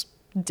then just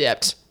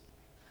dipped.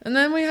 And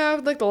then we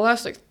have, like, the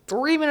last, like,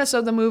 3 minutes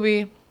of the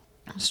movie.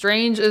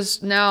 Strange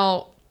is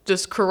now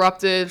just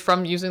corrupted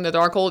from using the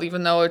Darkhold,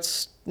 even though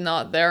it's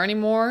not there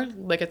anymore.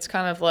 Like, it's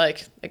kind of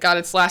like it got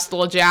its last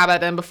little jab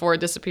at him before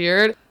it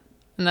disappeared.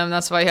 And then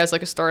that's why he has,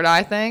 like, a third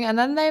eye thing. And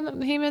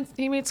then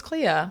he meets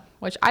Clea,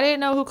 which I didn't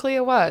know who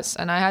Clea was,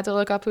 and I had to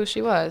look up who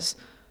she was.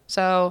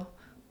 So,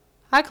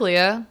 hi,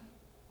 Clea.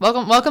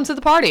 Welcome to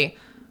the party.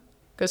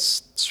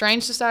 Because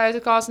Strange decided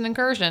to cause an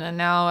incursion, and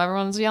now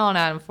everyone's yelling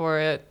at him for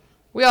it.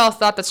 We all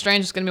thought that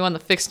Strange was going to be one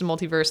that fixed the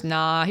multiverse.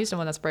 Nah, he's the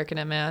one that's breaking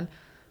it, man.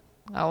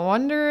 I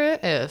wonder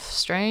if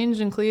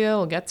Strange and Clea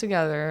will get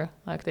together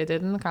like they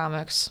did in the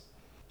comics.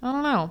 I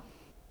don't know.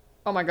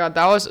 Oh my God,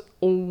 that was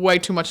way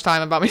too much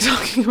time about me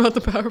talking about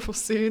the powerful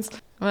scenes.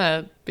 I'm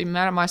going to be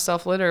mad at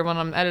myself later when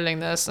I'm editing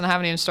this, and I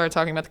haven't even started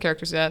talking about the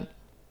characters yet.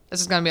 This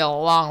is going to be a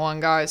long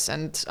one, guys,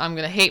 and I'm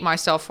going to hate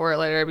myself for it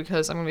later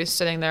because I'm going to be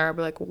sitting there and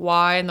be like,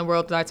 why in the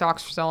world did I talk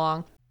for so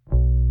long?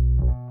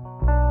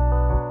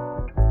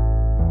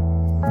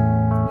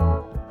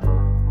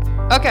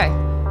 Okay,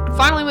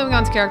 finally moving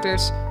on to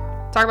characters.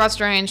 Talk about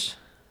Strange.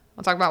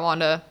 I'll talk about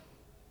Wanda.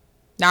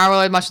 Not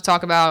really much to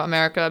talk about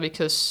America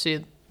because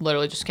she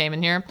literally just came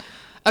in here.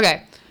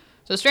 Okay,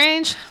 so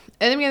Strange,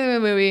 in the beginning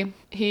of the movie,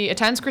 he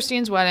attends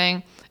Christine's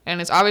wedding and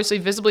is obviously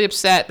visibly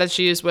upset that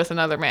she is with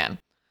another man.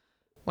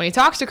 When he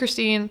talks to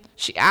Christine,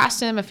 she asks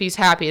him if he's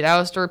happy. That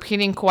was the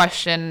repeating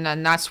question,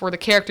 and that's where the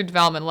character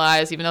development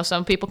lies. Even though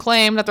some people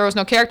claim that there was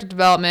no character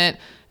development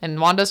and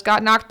Wanda's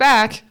got knocked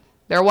back,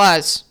 there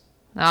was.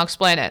 And I'll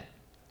explain it.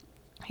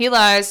 He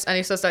lies, and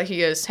he says that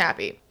he is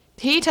happy.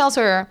 He tells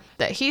her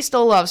that he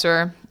still loves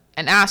her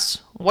and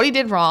asks what he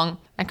did wrong,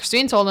 and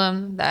Christine told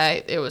him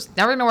that it was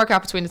never going to work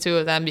out between the two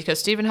of them because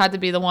Steven had to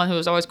be the one who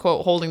was always,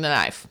 quote, holding the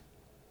knife.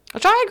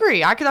 Which I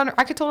agree. I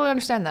could totally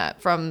understand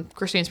that from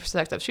Christine's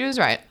perspective. She was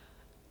right.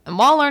 And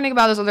while learning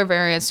about his other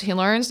variants, he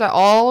learns that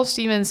all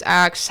Steven's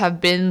acts have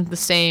been the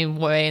same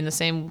way, and the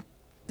same...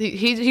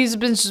 He's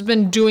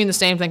been doing the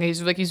same thing.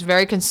 He's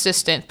very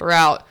consistent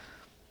throughout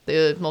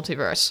the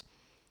multiverse.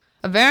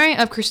 A variant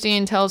of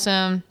Christine tells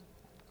him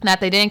that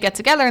they didn't get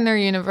together in their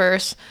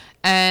universe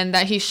and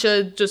that he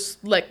should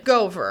just let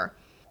go of her.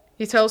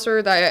 He tells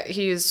her that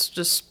he's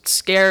just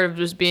scared of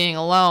just being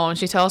alone.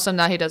 She tells him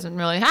that he doesn't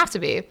really have to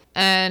be.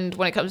 And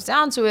when it comes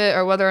down to it,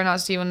 or whether or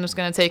not Steven was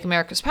going to take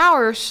America's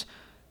powers,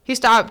 he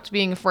stopped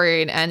being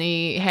afraid and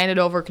he handed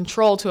over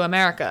control to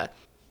America.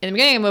 In the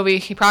beginning of the movie,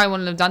 he probably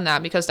wouldn't have done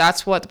that because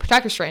that's what the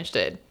Protector Strange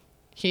did.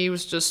 He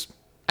was just,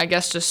 I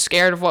guess, just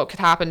scared of what could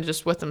happen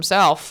just with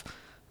himself.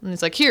 And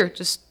he's like, here,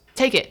 just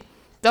take it.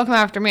 Don't come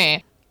after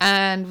me.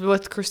 And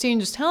with Christine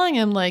just telling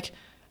him, like,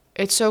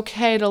 it's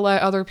okay to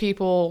let other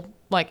people,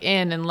 like,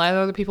 in and let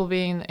other people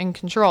be in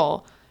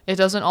control. It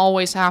doesn't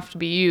always have to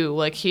be you.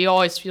 Like, he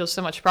always feels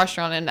so much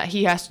pressure on him that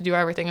he has to do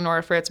everything in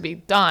order for it to be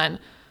done.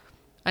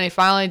 And he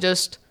finally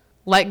just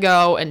let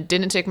go and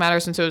didn't take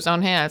matters into his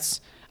own hands.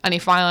 And he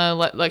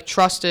finally,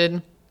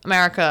 trusted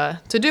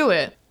America to do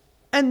it.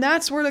 And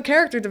that's where the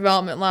character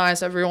development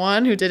lies,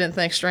 everyone who didn't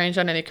think Strange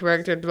had any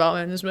character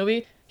development in this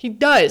movie. He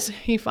does.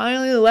 He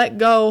finally let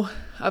go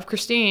of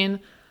Christine,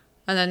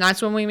 and then that's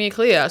when we meet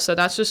Clea. So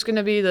that's just going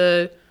to be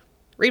the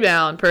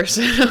rebound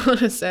person, I want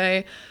to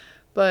say.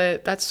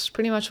 But that's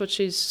pretty much what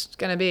she's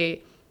going to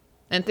be,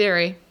 in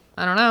theory.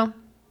 I don't know.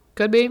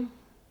 Could be.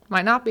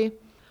 Might not be.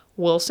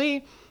 We'll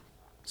see.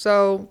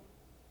 So,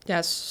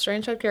 yes,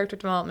 Strange had character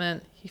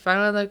development. He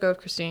finally let go of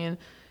Christine.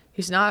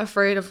 He's not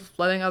afraid of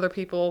letting other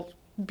people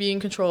be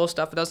in control of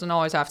stuff. It doesn't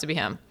always have to be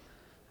him.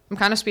 I'm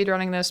kind of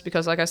speedrunning this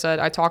because, like I said,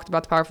 I talked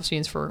about the powerful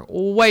scenes for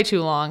way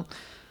too long.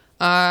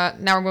 Now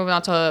we're moving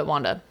on to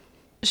Wanda.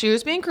 She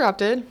was being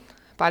corrupted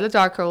by the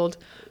Darkhold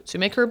to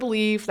make her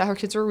believe that her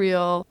kids were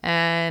real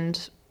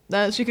and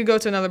that she could go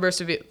to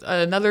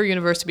another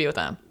universe to be with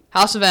them.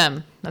 House of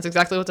M. That's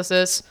exactly what this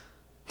is.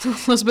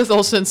 Elizabeth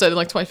Olsen said in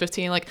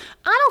 2015, I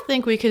don't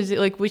think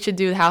we should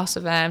do the House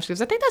of M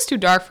because I think that's too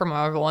dark for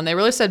Marvel. And they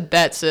really said,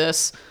 bet,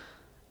 sis.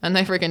 And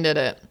they freaking did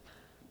it.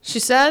 She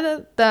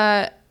said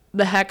that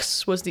the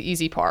Hex was the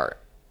easy part.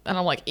 And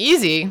I'm like,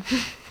 easy?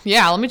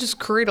 Yeah, let me just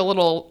create a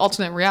little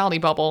alternate reality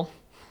bubble.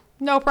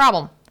 No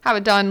problem. Have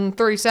it done in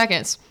 30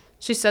 seconds.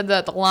 She said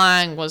that the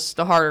lying was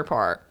the harder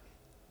part.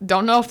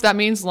 Don't know if that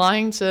means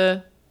lying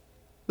to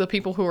the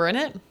people who were in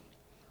it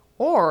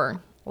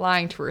or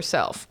lying to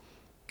herself.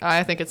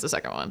 I think it's the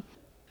second one.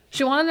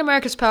 She wanted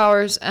America's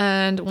powers,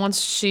 and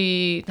once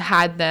she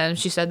had them,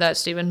 she said that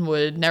Steven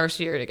would never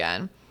see her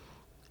again.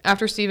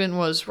 After Steven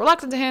was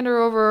reluctant to hand her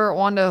over,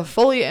 Wanda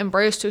fully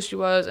embraced who she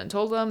was and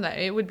told them that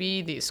it would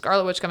be the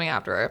Scarlet Witch coming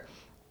after her.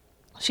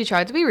 She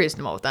tried to be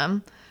reasonable with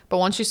them, but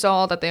once she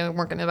saw that they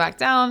weren't going to back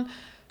down,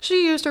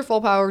 she used her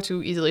full power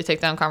to easily take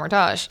down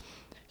Kamar-Taj.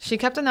 She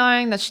kept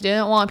denying that she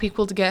didn't want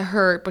people to get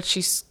hurt, but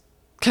she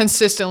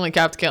consistently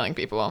kept killing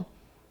people.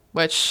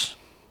 Which,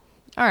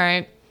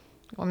 alright.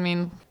 I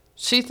mean,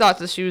 she thought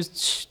that she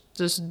was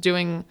just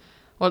doing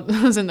what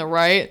was in the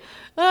right.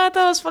 I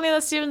thought it was funny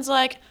that Steven's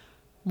like,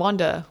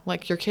 Wanda,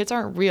 your kids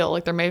aren't real.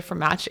 They're made from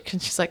magic.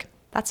 And she's like,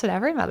 that's what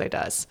every mother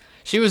does.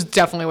 She was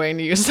definitely waiting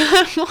to use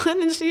that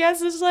one. And she has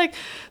this,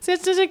 she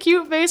had such a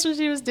cute face when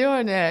she was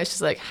doing it.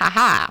 She's like,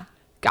 haha,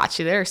 got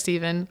you there,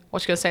 Steven.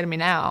 What you gonna say to me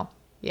now?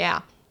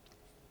 Yeah.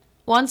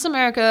 Once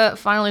America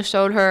finally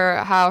showed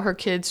her how her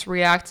kids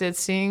reacted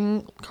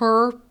seeing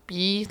her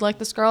be like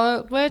the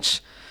Scarlet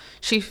Witch,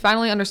 she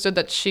finally understood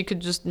that she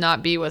could just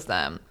not be with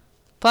them.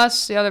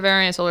 Plus, the other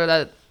variants told her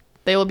that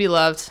they will be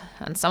loved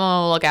and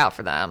someone will look out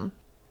for them.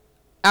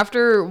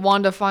 After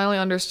Wanda finally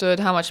understood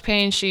how much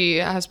pain she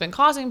has been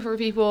causing for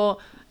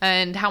people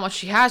and how much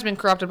she has been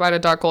corrupted by the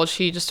Darkhold,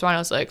 she just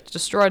finally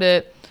destroyed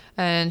it,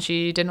 and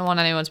she didn't want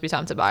anyone to be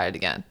tempted by it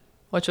again,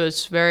 which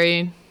was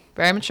very,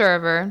 very mature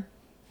of her.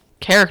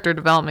 Character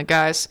development,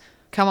 guys.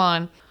 Come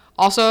on.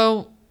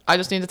 Also, I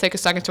just need to take a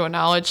second to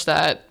acknowledge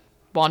that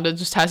Wanda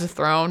just has a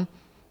throne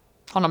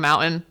on a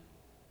mountain,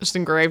 just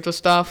engraved with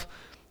stuff.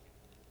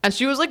 And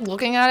she was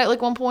looking at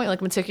it one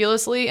point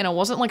meticulously, and it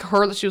wasn't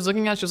her that she was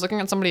looking at. She was looking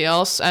at somebody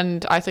else,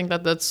 and I think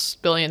that that's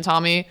Billy and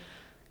Tommy,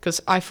 because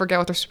I forget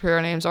what their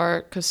superior names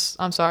are, because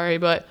I'm sorry,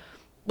 but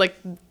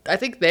I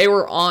think they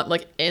were on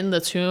in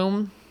the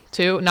tomb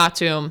too. Not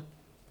tomb.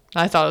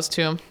 I thought it was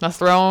tomb. The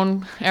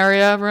throne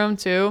area room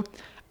too.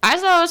 I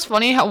just thought it was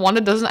funny how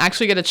Wanda doesn't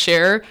actually get a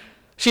chair.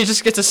 She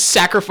just gets a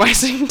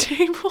sacrificing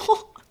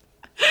table.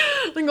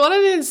 Wanda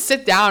didn't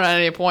sit down at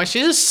any point. She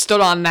just stood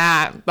on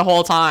that the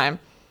whole time.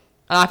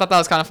 And I thought that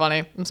was kind of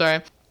funny. I'm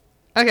sorry.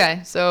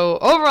 Okay, so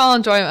overall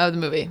enjoyment of the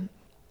movie.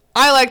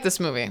 I like this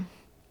movie.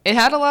 It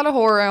had a lot of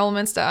horror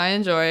elements that I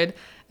enjoyed,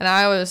 and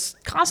I was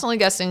constantly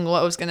guessing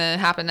what was going to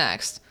happen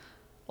next.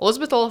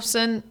 Elizabeth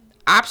Olsen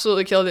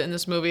absolutely killed it in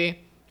this movie.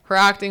 Her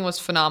acting was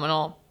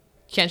phenomenal.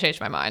 Can't change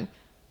my mind.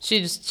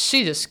 She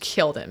just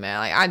killed it, man.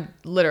 I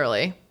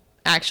literally,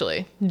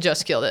 actually,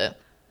 just killed it.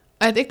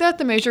 I think that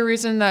the major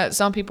reason that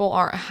some people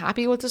aren't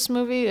happy with this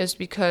movie is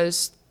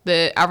because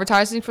the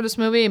advertising for this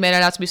movie made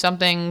it out to be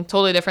something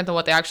totally different than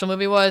what the actual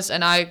movie was,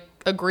 and I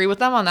agree with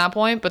them on that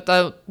point, but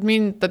that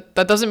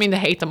doesn't mean to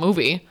hate the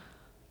movie.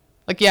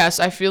 Yes,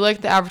 I feel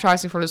like the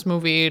advertising for this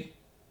movie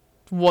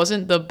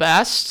wasn't the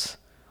best,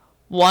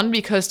 One,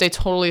 because they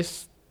totally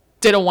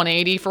did a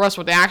 180 for us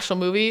with the actual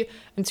movie,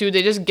 and two,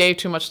 they just gave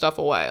too much stuff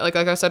away. Like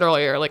I said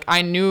earlier, like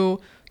I knew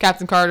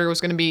Captain Carter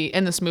was going to be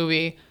in this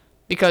movie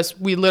because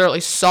we literally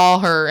saw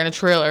her in a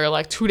trailer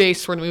like 2 days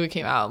before the movie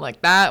came out.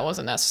 Like that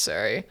wasn't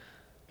necessary.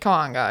 Come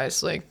on,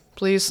 guys, like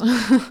please.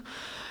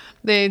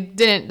 They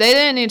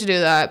didn't need to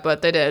do that,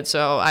 but they did,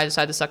 so I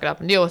decided to suck it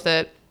up and deal with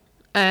it.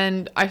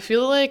 And I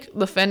feel like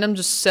the fandom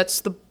just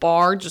sets the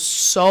bar just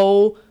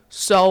so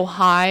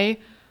high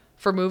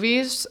for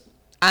movies,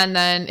 and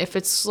then if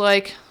it's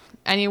like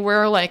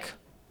anywhere like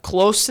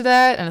close to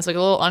that and it's like a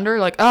little under,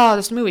 like, oh,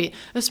 this movie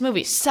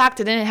sucked,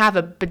 it didn't have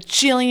a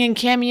bajillion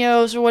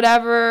cameos or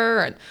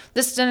whatever, and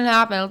this didn't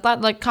happen,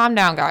 like, calm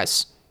down,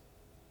 guys,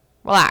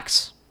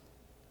 relax,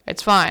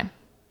 it's fine,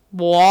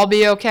 we'll all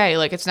be okay.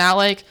 Like it's not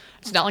like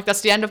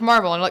that's the end of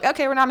Marvel and like,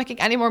 okay, we're not making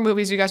any more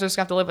movies, you guys just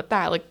have to live with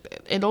that.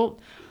 Like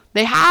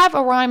they have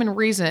a rhyme and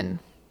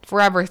reason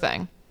for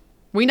everything,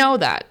 we know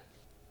that.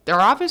 They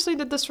obviously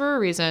did this for a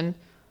reason.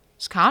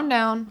 Just calm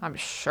down. I'm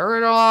sure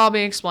it'll all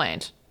be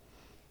explained.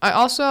 I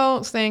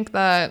also think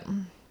that,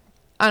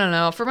 I don't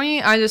know, for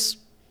me, I just,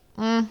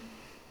 like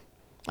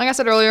I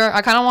said earlier,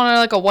 I kind of wanted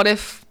like a what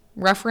if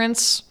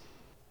reference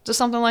to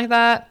something like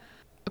that.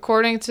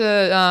 According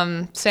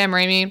to Sam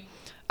Raimi,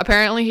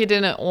 apparently he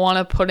didn't want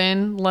to put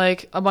in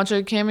like a bunch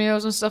of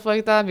cameos and stuff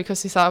like that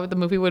because he thought the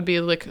movie would be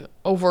like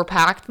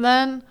overpacked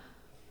then,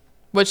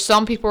 which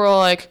some people were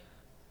like,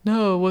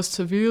 no, it was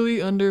severely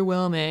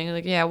underwhelming.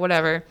 Like, yeah,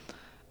 whatever.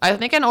 I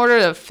think in order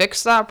to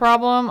fix that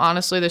problem,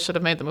 honestly, they should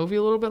have made the movie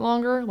a little bit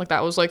longer. Like,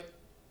 that was, like,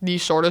 the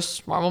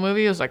shortest Marvel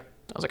movie. It was like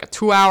a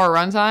 2-hour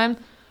runtime.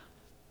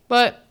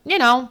 But, you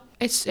know,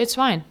 it's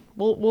fine.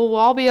 We'll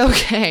all be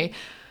okay.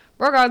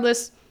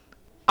 Regardless,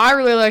 I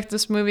really liked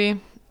this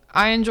movie.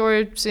 I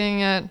enjoyed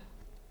seeing it.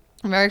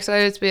 I'm very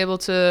excited to be able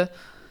to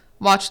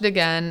watch it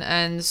again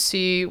and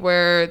see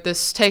where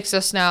this takes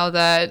us now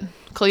that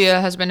Clea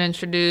has been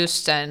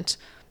introduced and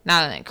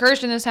now that an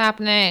incursion is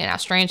happening and how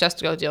Strange has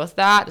to go deal with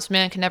that. This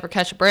man can never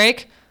catch a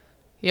break.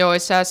 He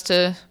always has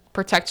to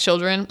protect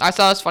children. I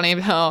saw this funny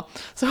how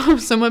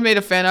someone made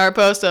a fan art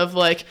post of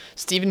like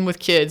Steven with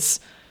kids.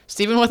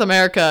 Steven with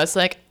America. It's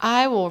like,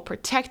 I will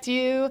protect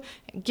you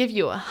and give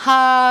you a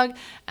hug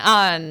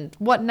and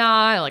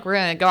whatnot. Like, we're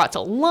going to go out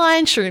to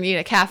lunch. We're going to eat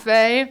at a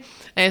cafe. And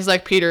it's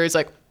like Peter is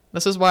like,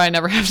 this is why I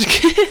never have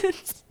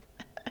kids.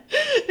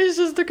 It's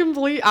just the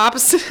complete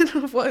opposite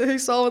of what he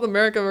saw with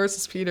America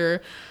versus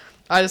Peter.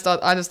 I just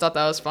thought that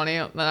was funny,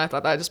 and I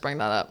thought I'd just bring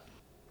that up.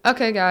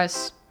 Okay,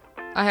 guys,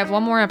 I have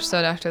one more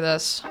episode after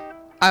this.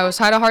 I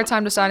had a hard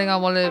time deciding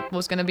on what it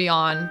was going to be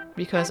on,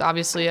 because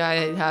obviously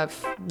I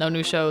have no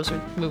new shows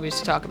or movies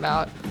to talk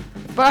about.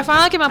 But I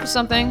finally came up with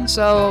something,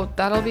 so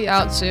that'll be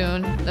out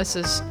soon. This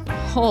is,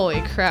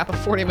 holy crap, a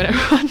 40-minute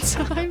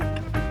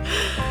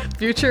runtime.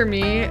 Future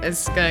me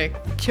is going to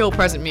kill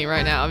present me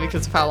right now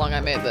because of how long I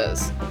made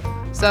this.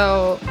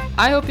 So,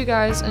 I hope you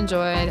guys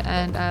enjoyed,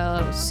 and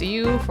I'll see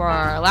you for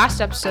our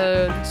last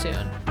episode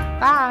soon.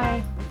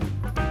 Bye!